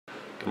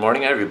Good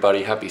morning,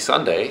 everybody. Happy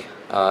Sunday.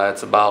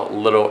 It's about a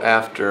little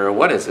after,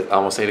 what is it?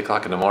 Almost 8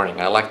 o'clock in the morning.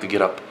 I like to get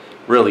up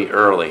really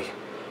early,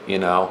 you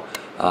know.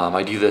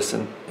 I do this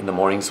in the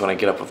mornings when I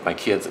get up with my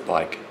kids at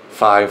like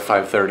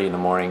 5:30 in the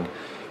morning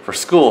for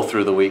school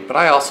through the week. But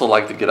I also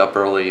like to get up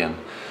early and,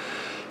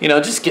 you know,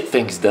 just get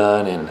things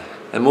done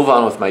and move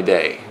on with my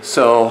day.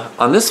 So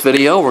on this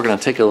video, we're going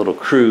to take a little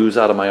cruise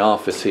out of my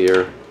office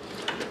here.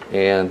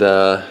 And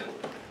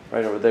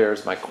right over there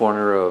is my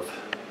corner of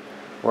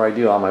where I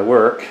do all my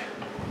work.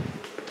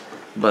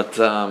 But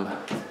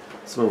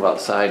let's move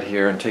outside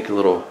here and take a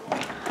little,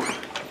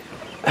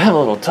 have a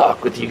little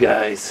talk with you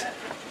guys.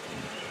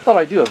 Thought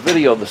I'd do a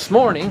video this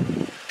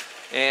morning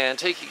and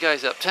take you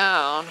guys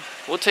uptown.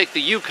 We'll take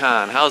the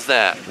Yukon. How's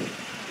that?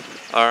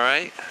 All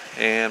right.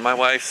 And my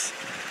wife's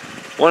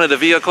wanted a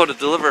vehicle to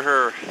deliver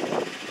her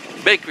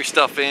bakery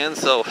stuff in,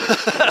 so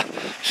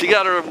she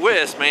got her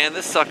wish, man.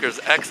 This sucker's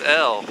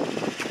XL,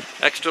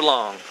 extra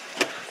long.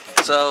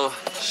 So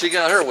she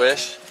got her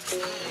wish.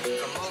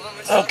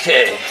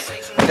 Okay,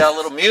 we got a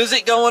little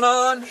music going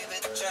on,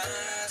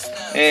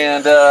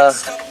 and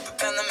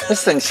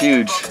this thing's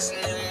huge.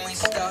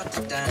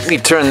 Let me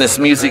turn this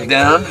music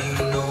down.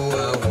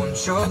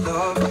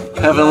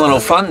 Having a little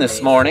fun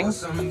this morning,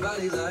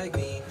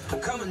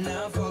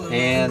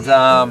 and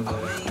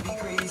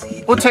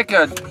we'll take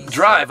a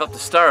drive up to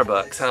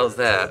Starbucks. How's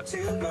that?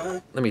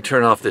 Let me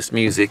turn off this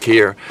music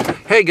here.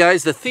 Hey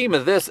guys, the theme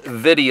of this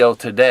video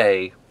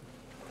today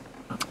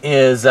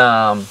is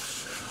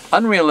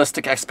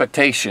unrealistic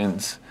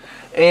expectations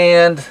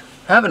and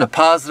having a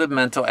positive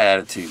mental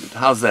attitude.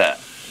 How's that?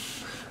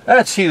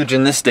 That's huge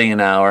in this day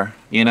and hour,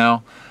 you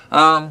know.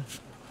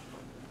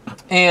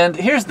 And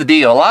here's the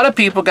deal. A lot of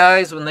people,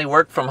 guys, when they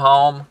work from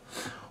home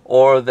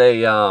or they,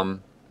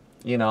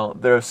 you know,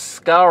 they're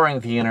scouring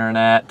the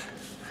internet,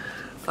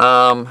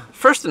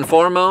 first and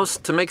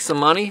foremost, to make some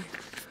money,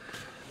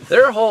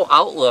 their whole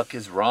outlook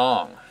is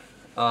wrong,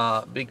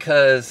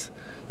 because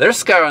they're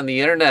scouring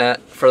the internet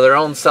for their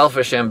own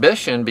selfish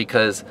ambition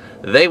because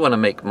they want to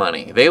make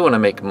money. They want to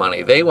make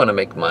money. They want to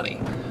make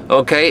money.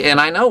 Okay, and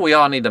I know we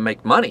all need to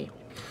make money.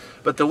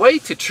 But the way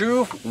to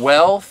true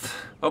wealth,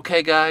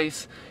 okay,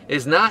 guys,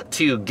 is not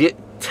to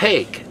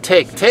take.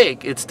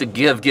 It's to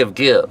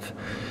give.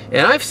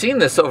 And I've seen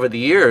this over the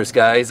years,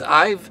 guys.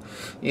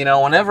 You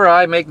know, whenever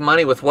I make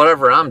money with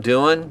whatever I'm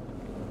doing,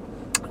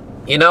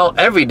 you know,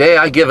 every day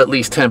I give at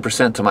least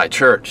 10% to my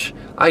church.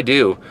 I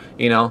do.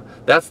 You know,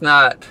 that's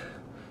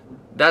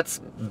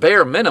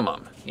bare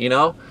minimum, you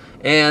know.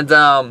 And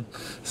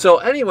so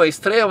anyways,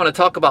 today I want to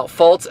talk about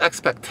false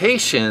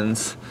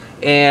expectations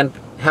and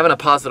having a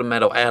positive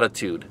mental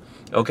attitude,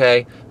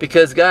 okay?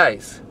 Because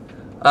guys,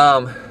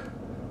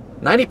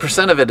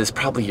 90% of it is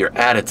probably your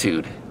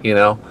attitude, you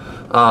know.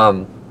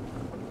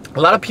 A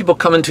lot of people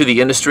come into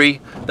the industry,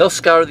 they'll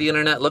scour the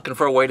internet looking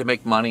for a way to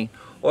make money,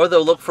 or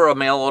they'll look for a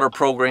mail order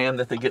program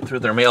that they get through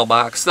their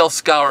mailbox. They'll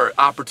scour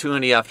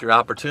opportunity after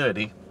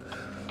opportunity.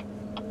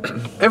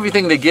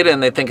 Everything they get in,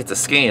 they think it's a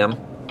scam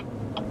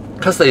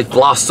because they've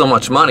lost so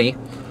much money,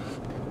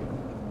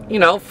 you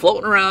know,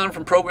 floating around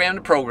from program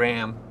to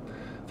program,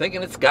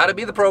 thinking it's got to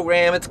be the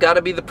program, it's got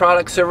to be the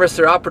product, service,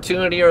 or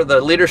opportunity, or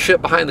the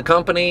leadership behind the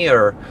company,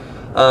 or,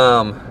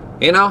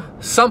 you know,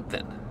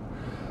 something.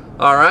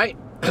 All right.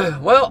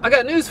 Well, I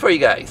got news for you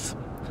guys.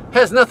 It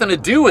has nothing to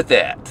do with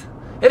that.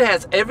 It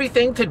has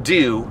everything to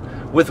do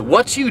with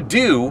what you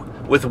do,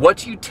 with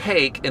what you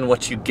take, and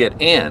what you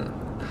get in.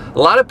 A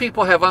lot of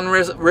people have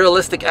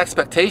unrealistic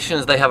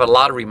expectations. They have a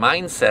lottery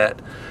mindset,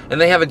 and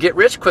they have a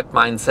get-rich-quick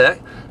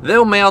mindset.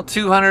 They'll mail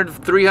 200,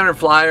 300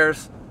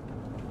 flyers.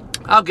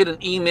 I'll get an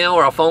email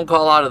or a phone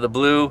call out of the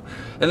blue,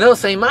 and they'll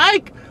say,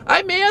 "Mike,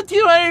 I mailed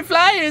 200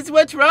 flyers.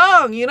 What's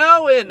wrong?" You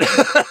know, and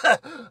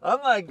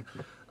I'm like,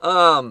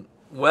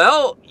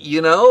 well,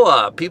 you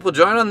know, people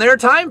join on their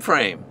time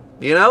frame,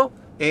 you know,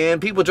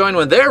 and people join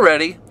when they're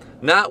ready,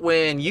 not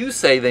when you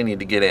say they need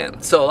to get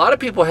in. So a lot of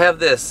people have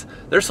this,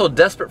 they're so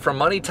desperate for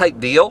money type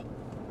deal,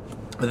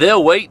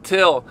 they'll wait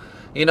till,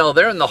 you know,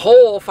 they're in the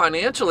hole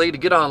financially to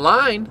get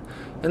online,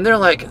 and they're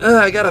like,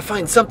 I gotta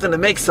find something to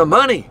make some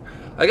money.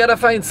 I gotta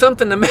find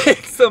something to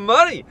make some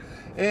money.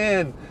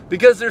 And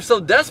because they're so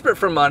desperate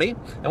for money,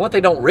 and what they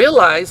don't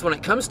realize when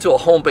it comes to a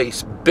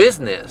home-based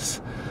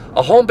business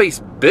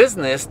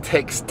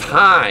takes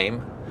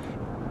time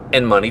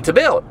and money to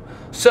build.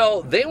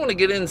 So they want to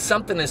get in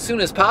something as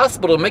soon as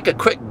possible to make a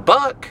quick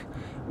buck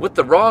with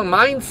the wrong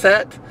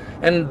mindset,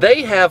 and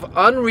they have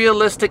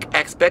unrealistic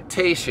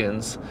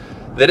expectations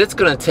that it's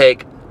going to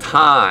take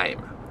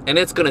time and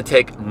it's going to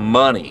take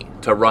money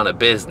to run a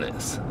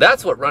business.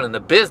 That's what running the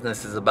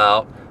business is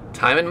about,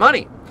 time and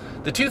money.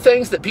 The two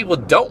things that people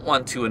don't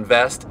want to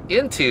invest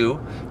into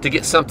to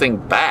get something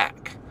back.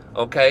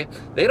 Okay,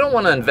 they don't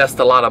want to invest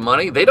a lot of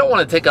money. They don't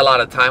want to take a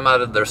lot of time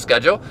out of their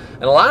schedule.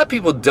 And a lot of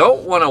people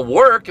don't want to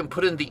work and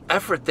put in the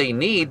effort they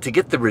need to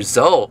get the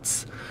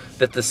results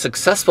that the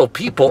successful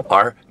people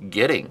are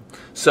getting.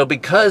 So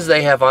because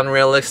they have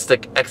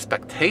unrealistic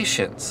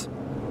expectations,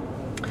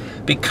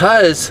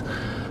 because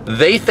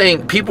they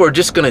think people are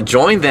just going to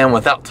join them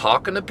without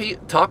talking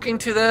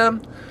to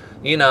them,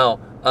 you know,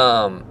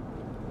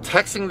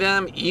 texting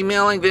them,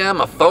 emailing them,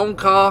 a phone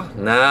call.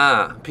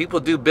 Nah, people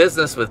do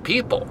business with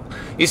people.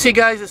 You see,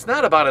 guys, it's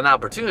not about an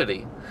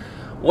opportunity.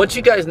 What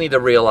you guys need to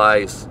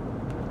realize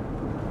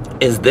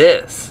is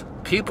this: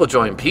 people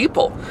join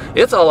people.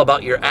 It's all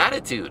about your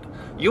attitude.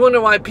 You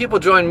wonder why people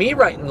join me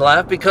right and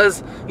left?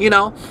 Because, you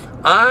know,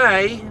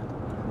 I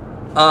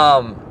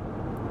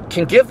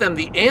can give them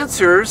the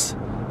answers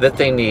that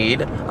they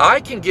need. I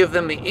can give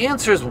them the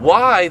answers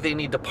why they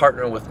need to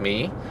partner with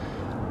me.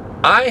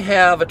 I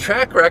have a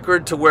track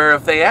record to where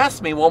if they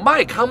ask me, well,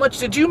 Mike, how much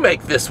did you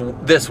make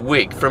this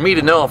week, for me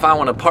to know if I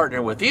want to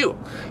partner with you?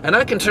 And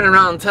I can turn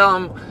around and tell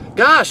them,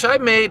 gosh, I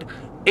made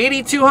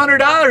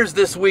 $8,200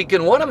 this week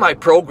in one of my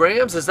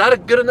programs. Is that a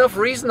good enough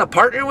reason to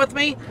partner with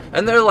me?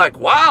 And they're like,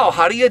 wow,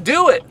 how do you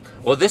do it?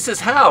 Well, this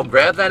is how.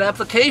 Grab that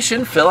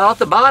application, fill out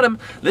the bottom.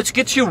 Let's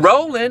get you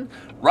rolling,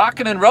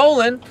 rocking and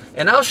rolling,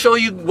 and I'll show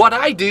you what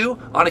I do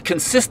on a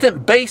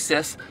consistent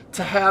basis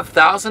to have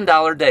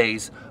 $1,000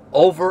 days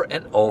over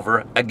and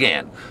over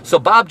again. So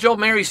Bob, Joe,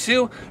 Mary,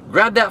 Sue,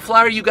 grab that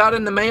flyer you got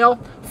in the mail,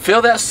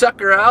 fill that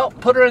sucker out,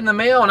 put her in the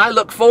mail, and I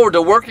look forward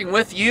to working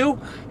with you.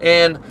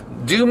 And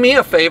do me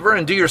a favor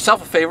and do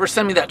yourself a favor,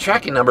 send me that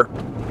tracking number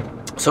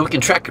so we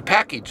can track your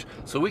package,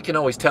 so we can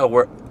always tell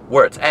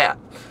where it's at.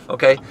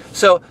 Okay,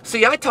 so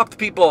see, I talk to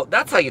people.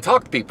 That's how you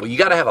talk to people. You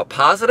got to have a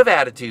positive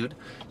attitude.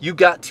 You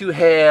got to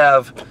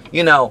have,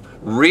 you know,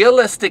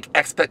 realistic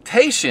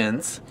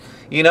expectations,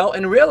 you know,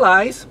 and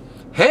realize,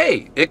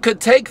 hey, it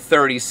could take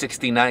 30,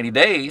 60, 90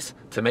 days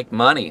to make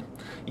money.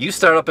 You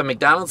start up a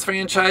McDonald's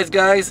franchise,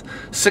 guys,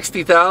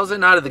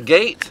 60,000 out of the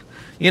gate,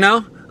 you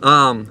know,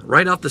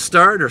 right off the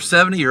start, or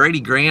 70 or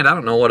 80 grand. I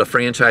don't know what a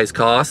franchise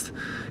costs.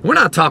 We're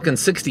not talking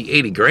 60,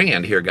 80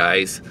 grand here,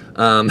 guys,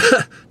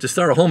 to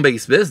start a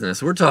home-based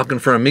business. We're talking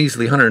for a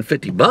measly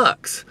 150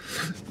 bucks.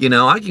 You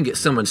know, I can get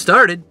someone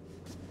started,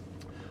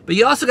 but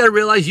you also got to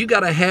realize you got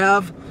to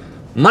have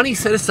money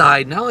set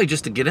aside, not only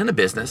just to get into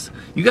business,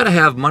 you got to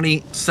have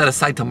money set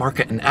aside to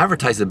market and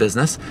advertise the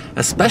business,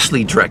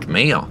 especially direct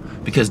mail,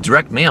 because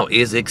direct mail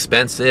is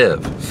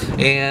expensive.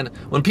 And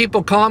when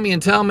people call me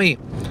and tell me,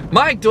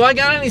 Mike, do I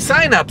got any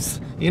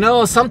signups? You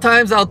know,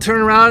 sometimes I'll turn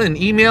around and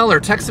email or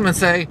text them and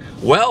say,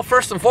 well,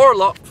 first and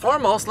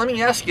foremost, let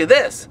me ask you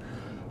this.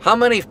 How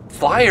many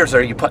flyers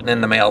are you putting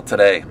in the mail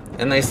today?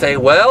 And they say,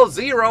 well,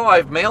 0.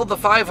 I've mailed the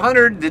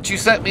 500 that you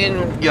sent me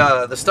in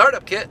the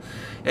startup kit.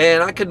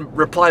 And I could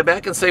reply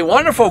back and say,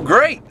 wonderful,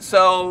 great.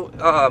 So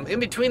in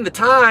between the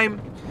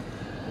time,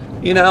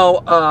 you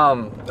know,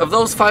 of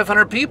those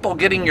 500 people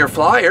getting your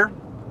flyer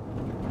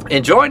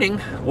and joining,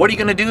 what are you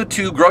going to do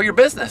to grow your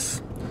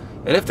business?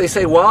 And if they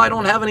say, well, I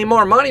don't have any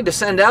more money to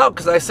send out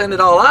because I send it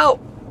all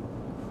out,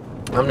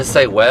 I'm going to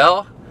say,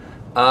 well,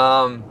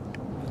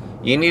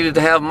 you needed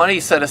to have money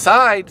set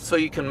aside so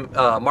you can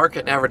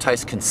market and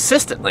advertise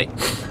consistently.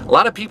 A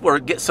lot of people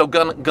get so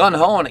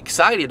gun-ho and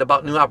excited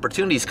about new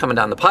opportunities coming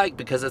down the pike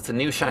because it's a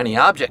new shiny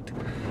object.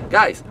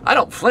 Guys, I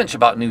don't flinch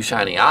about new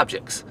shiny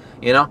objects.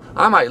 You know,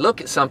 I might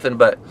look at something,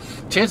 but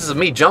chances of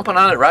me jumping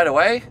on it right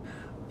away,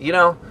 you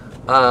know,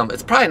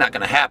 it's probably not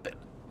going to happen,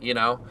 you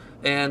know.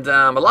 And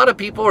a lot of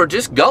people are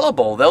just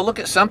gullible. They'll look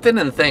at something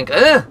and think,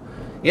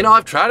 you know,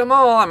 I've tried them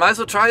all. I might as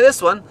well try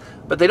this one.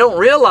 But they don't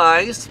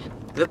realize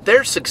that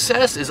their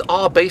success is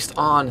all based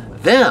on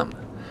them.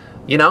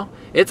 You know,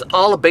 it's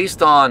all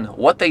based on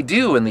what they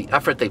do and the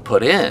effort they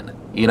put in,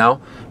 you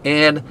know.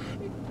 And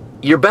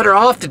you're better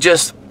off to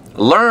just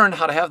learn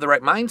how to have the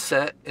right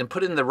mindset and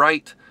put in the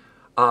right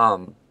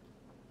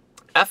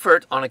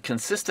effort on a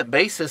consistent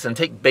basis and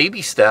take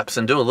baby steps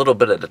and do a little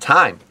bit at a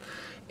time.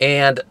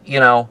 And, you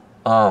know,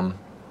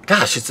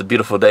 gosh, it's a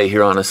beautiful day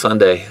here on a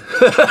Sunday.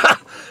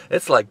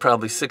 It's like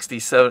probably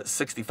 67,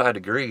 65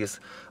 degrees.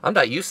 I'm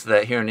not used to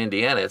that here in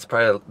Indiana. It's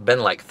probably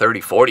been like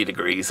 30, 40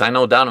 degrees. I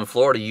know down in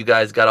Florida you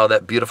guys got all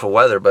that beautiful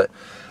weather, but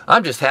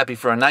I'm just happy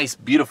for a nice,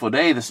 beautiful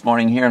day this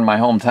morning here in my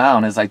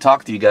hometown as I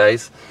talk to you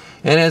guys.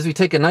 And as we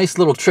take a nice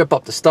little trip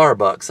up to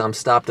Starbucks, I'm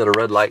stopped at a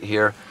red light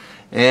here,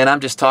 and I'm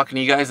just talking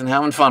to you guys and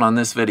having fun on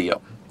this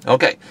video.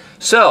 Okay,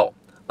 so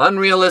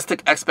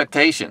unrealistic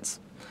expectations.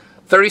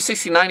 30,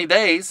 60, 90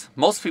 days,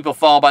 most people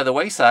fall by the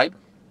wayside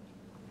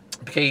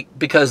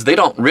because they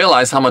don't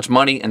realize how much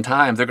money and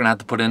time they're going to have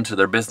to put into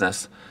their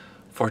business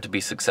for it to be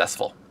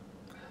successful.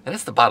 And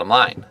that's the bottom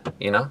line,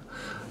 you know.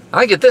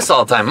 I get this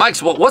all the time. Mike,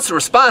 what's the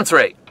response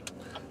rate?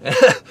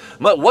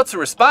 What's the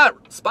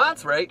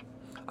response rate?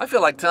 I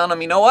feel like telling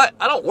them, you know what?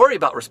 I don't worry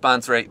about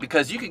response rate,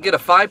 because you could get a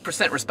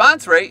 5%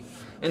 response rate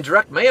in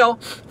direct mail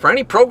for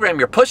any program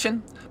you're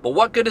pushing. But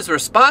what good is the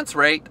response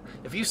rate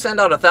if you send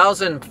out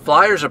 1,000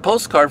 flyers or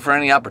postcard for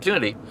any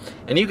opportunity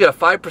and you get a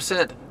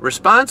 5%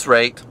 response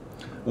rate,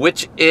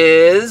 which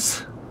is,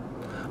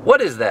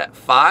 what is that,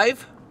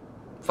 5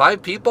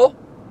 people?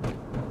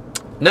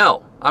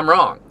 No, I'm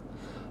wrong.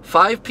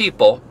 5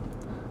 people,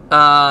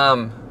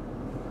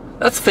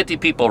 that's 50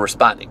 people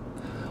responding.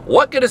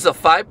 What good is a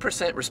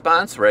 5%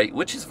 response rate,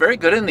 which is very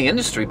good in the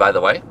industry, by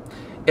the way,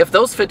 if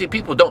those 50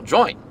 people don't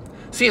join?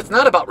 See, it's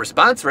not about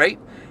response rate.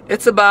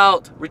 It's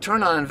about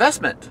return on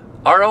investment,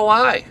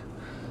 ROI.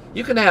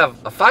 You can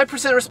have a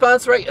 5%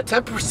 response rate, a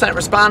 10%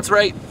 response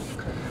rate.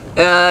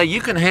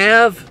 You can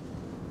have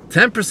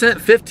 10%,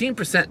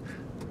 15%.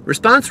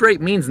 Response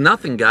rate means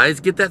nothing, guys.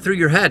 Get that through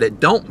your head. It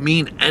don't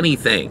mean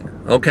anything,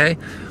 okay?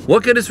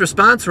 What good is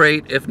response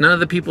rate if none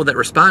of the people that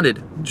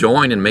responded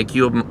join and make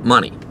you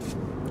money?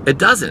 It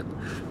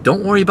doesn't.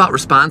 Don't worry about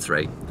response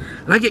rate.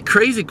 And I get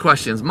crazy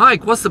questions.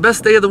 Mike, what's the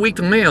best day of the week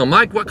to mail?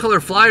 Mike, what color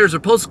flyers or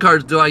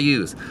postcards do I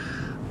use?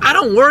 I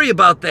don't worry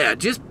about that.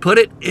 Just put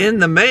it in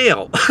the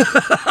mail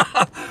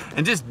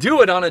and just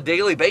do it on a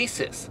daily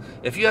basis.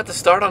 If you have to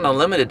start on a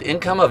limited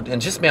income and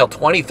just mail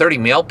 20, 30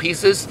 mail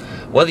pieces,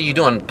 whether you're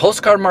doing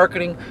postcard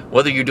marketing,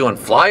 whether you're doing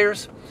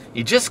flyers,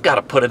 you just got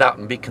to put it out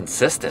and be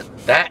consistent.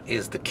 That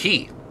is the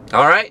key.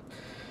 All right.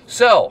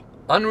 So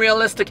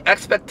unrealistic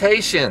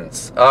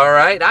expectations. All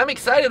right. I'm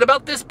excited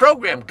about this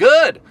program.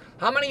 Good.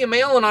 How many are you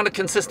mailing on a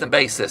consistent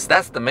basis?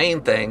 That's the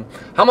main thing.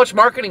 How much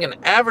marketing and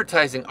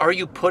advertising are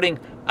you putting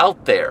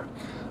out there?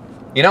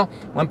 You know,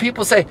 when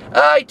people say,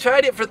 oh, I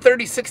tried it for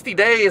 30, 60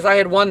 days. I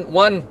had one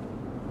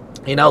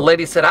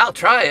lady said, I'll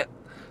try it.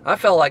 I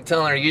felt like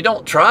telling her, you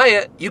don't try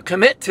it. You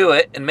commit to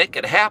it and make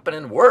it happen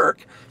and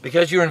work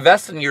because you're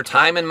investing your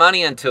time and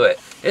money into it.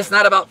 It's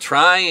not about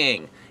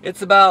trying.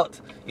 It's about,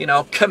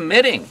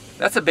 committing.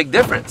 That's a big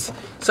difference.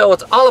 So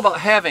it's all about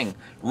having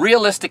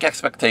realistic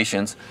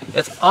expectations.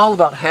 It's all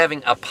about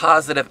having a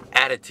positive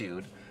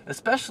attitude,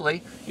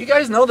 especially, you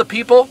guys know the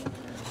people.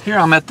 Here,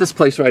 I'm at this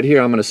place right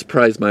here. I'm going to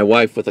surprise my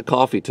wife with a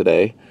coffee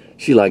today.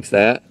 She likes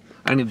that.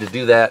 I need to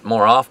do that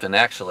more often,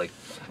 actually.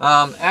 So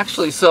I'm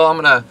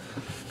going to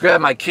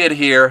grab my kid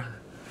here,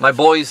 my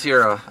boys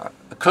here, a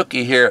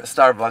cookie here at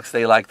Starbucks.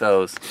 They like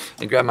those.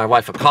 And grab my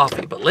wife a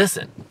coffee. But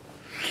listen,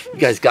 you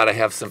guys got to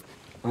have some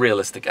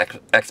realistic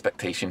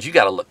expectations. You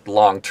got to look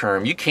long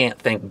term. You can't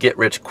think get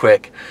rich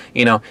quick.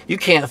 You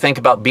can't think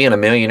about being a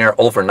millionaire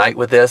overnight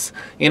with this.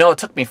 It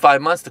took me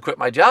 5 months to quit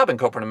my job in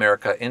corporate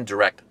America in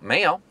direct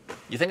mail.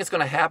 You think it's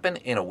going to happen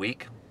in a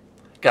week?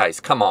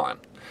 Guys, come on.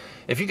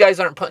 If you guys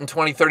aren't putting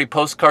 20, 30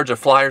 postcards or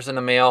flyers in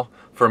the mail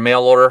for a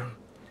mail order,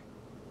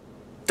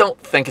 don't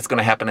think it's going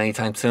to happen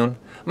anytime soon.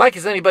 Mike,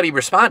 has anybody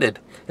responded?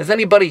 Has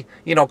anybody,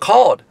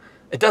 called?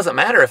 It doesn't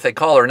matter if they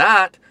call or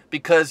not,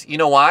 because you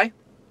know why?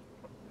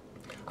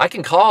 I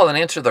can call and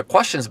answer their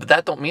questions, but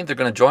that don't mean they're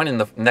going to join in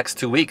the next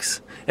 2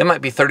 weeks. It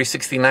might be 30,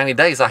 60, 90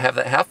 days. I have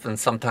that happen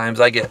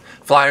sometimes. I get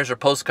flyers or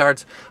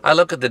postcards. I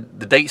look at the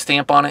date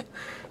stamp on it,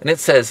 and it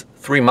says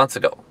 3 months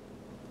ago,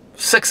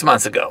 6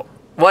 months ago,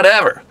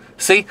 whatever.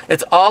 See,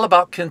 it's all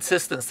about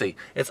consistency.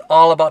 It's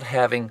all about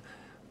having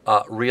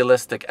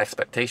realistic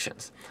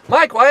expectations.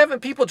 Mike, why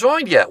haven't people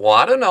joined yet? Well,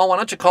 I don't know. Why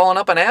don't you call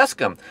up and ask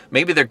them?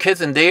 Maybe their kid's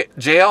in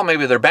jail.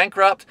 Maybe they're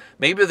bankrupt.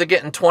 Maybe they're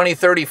getting 20,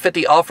 30,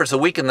 50 offers a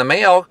week in the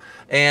mail,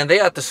 and they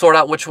have to sort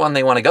out which one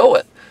they want to go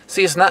with.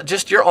 See, it's not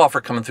just your offer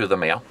coming through the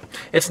mail.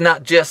 It's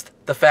not just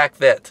the fact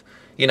that,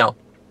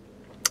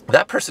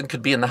 that person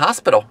could be in the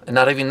hospital and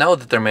not even know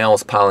that their mail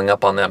is piling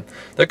up on them.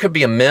 There could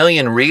be a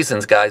million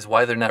reasons, guys,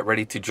 why they're not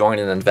ready to join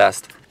and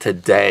invest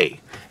today.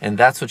 And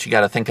that's what you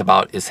got to think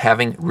about, is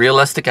having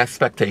realistic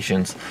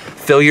expectations.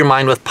 Fill your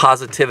mind with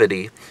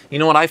positivity. You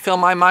know what I fill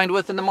my mind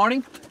with in the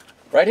morning?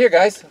 Right here,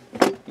 guys.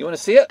 You want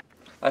to see it?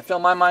 I fill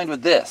my mind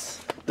with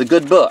this, the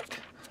good book.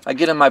 I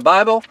get in my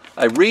Bible,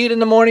 I read in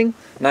the morning,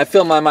 and I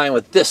fill my mind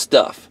with this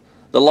stuff,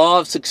 the Law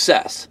of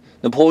Success,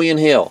 Napoleon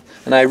Hill,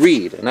 and I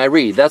read and I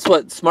read. That's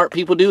what smart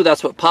people do.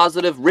 That's what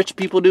positive, rich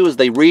people do, is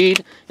they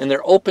read and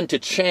they're open to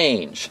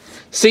change.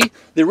 See,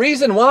 the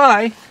reason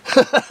why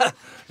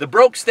the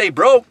broke stay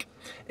broke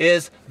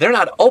is they're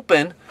not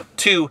open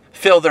to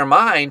fill their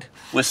mind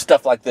with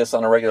stuff like this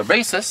on a regular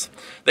basis.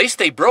 They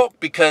stay broke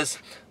because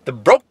the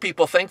broke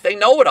people think they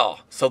know it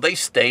all, so they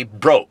stay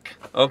broke,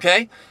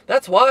 okay?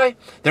 That's why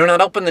they're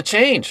not open to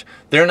change.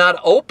 They're not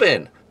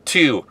open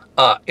to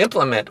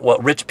implement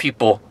what rich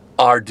people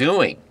are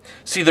doing.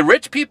 See, the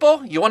rich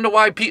people, you wonder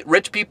why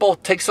rich people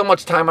take so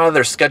much time out of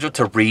their schedule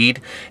to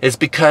read, is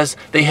because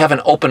they have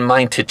an open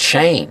mind to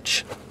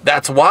change.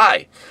 That's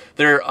why.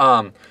 They're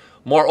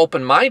more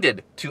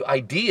open-minded to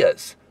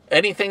ideas.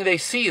 Anything they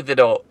see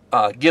that'll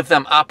give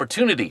them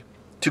opportunity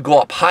to go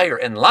up higher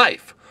in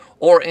life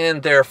or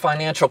in their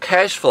financial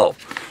cash flow.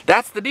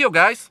 That's the deal,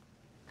 guys.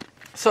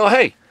 So,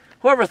 hey,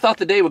 whoever thought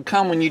the day would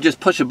come when you just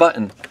push a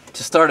button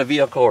to start a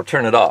vehicle or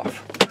turn it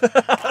off?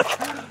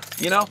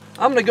 I'm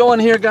going to go in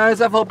here,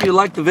 guys. I hope you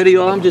liked the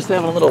video. I'm just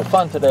having a little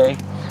fun today.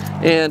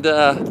 And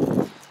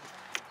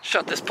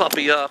shut this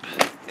puppy up.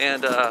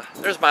 And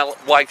there's my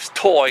wife's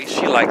toy.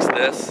 She likes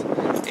this.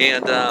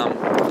 And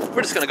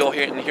we're just going to go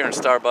here in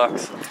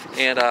Starbucks.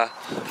 And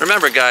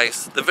remember,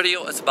 guys, the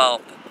video is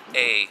about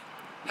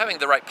having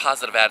the right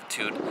positive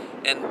attitude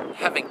and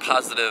having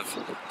positive,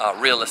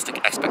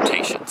 realistic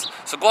expectations.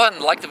 So go ahead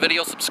and like the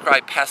video,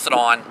 subscribe, pass it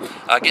on,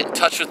 get in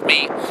touch with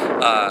me,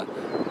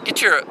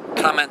 get your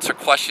comments or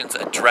questions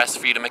addressed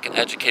for you to make an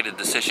educated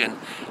decision.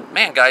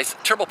 Man, guys,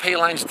 Turbo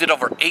Paylines did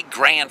over $8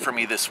 grand for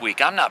me this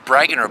week. I'm not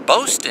bragging or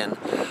boasting.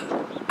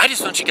 I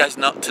just want you guys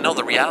to know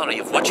the reality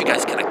of what you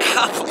guys can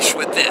accomplish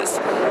with this.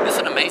 It's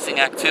an amazing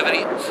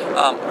activity.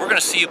 We're going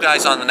to see you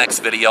guys on the next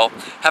video.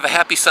 Have a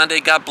happy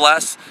Sunday. God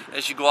bless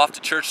as you go off to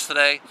church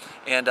today,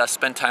 and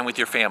spend time with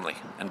your family.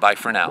 And bye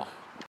for now.